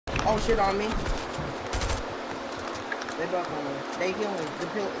Oh shit on me. They both on me. They healing. They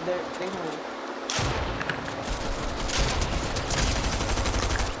healing.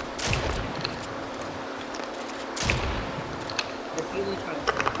 The healing trying to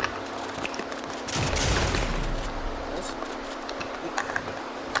kill. Yes.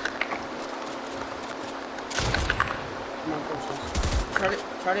 Come on, coaches.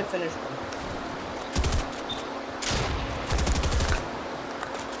 Try to finish one.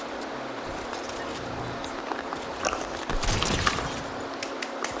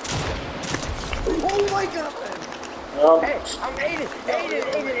 Oh my god! Yep. Hey, I'm Aiden,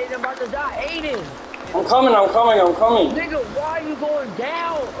 I'm about to die, Aiden! I'm coming. Nigga, why are you going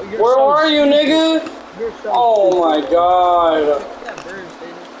down? Where are you, nigga? You're so Oh my god. That burst,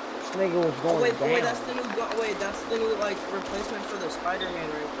 dude. This nigga was going down. Wait, that's the new that's the new like replacement for the Spider-Man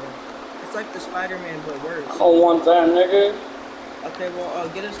right there. It's like the Spider-Man but worse. I don't want that, nigga. Okay, well,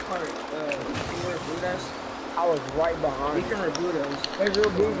 get his cart. Can you reboot us? I was right behind. We can reboot us. There's your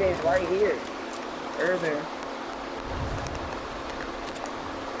blue games right here. They're there.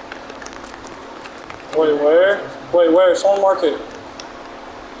 Wait, where? Wait, where? Someone mark it.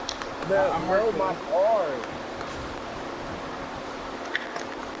 I'm holding my card.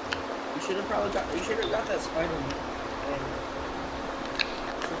 You should have got that Spider-Man.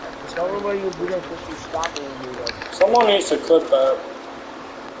 Tell everybody you beat us if you stop it and do that. Someone needs to clip that.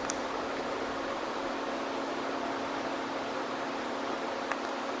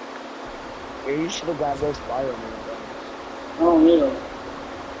 Yeah, you should have got those Spider-Man guns. I don't need them.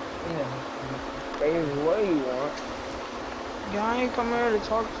 Yeah. Hey, what do you want? Y'all ain't come here to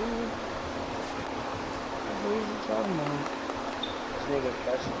talk to you. What are you talking about? This nigga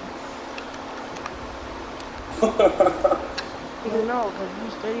cussing. You know, cause you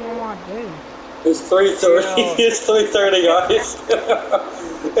steady on my day. It's 3:30. It's 3:30, guys.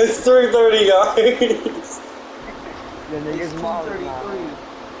 It's 3:30, guys. The nigga's mom. 2:33.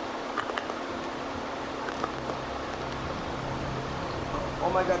 Oh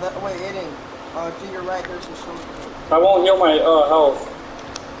my god, wait, Aiden. To your right, there's a shoulder. I won't heal my health.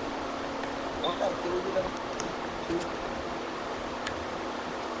 Want that kill you though?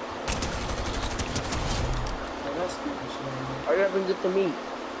 Oh, that's good. Hurry up and get the meat.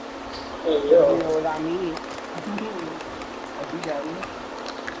 Hey, You yo. know what I mean? You got me.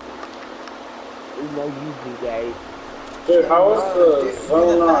 We know you do that. Dude, how is the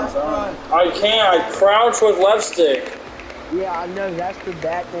zone not done? I can't. I crouch with left stick. Yeah, I know. That's the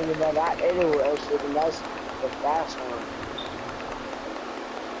bad thing about that anywhere shit, and that's the fast one.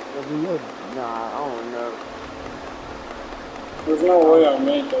 Nah, I don't know. There's no way I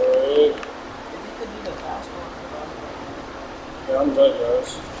make it, right? If you could do the fast one, Yeah, I'm dead,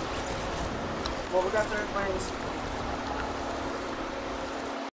 guys. well, we got third lanes.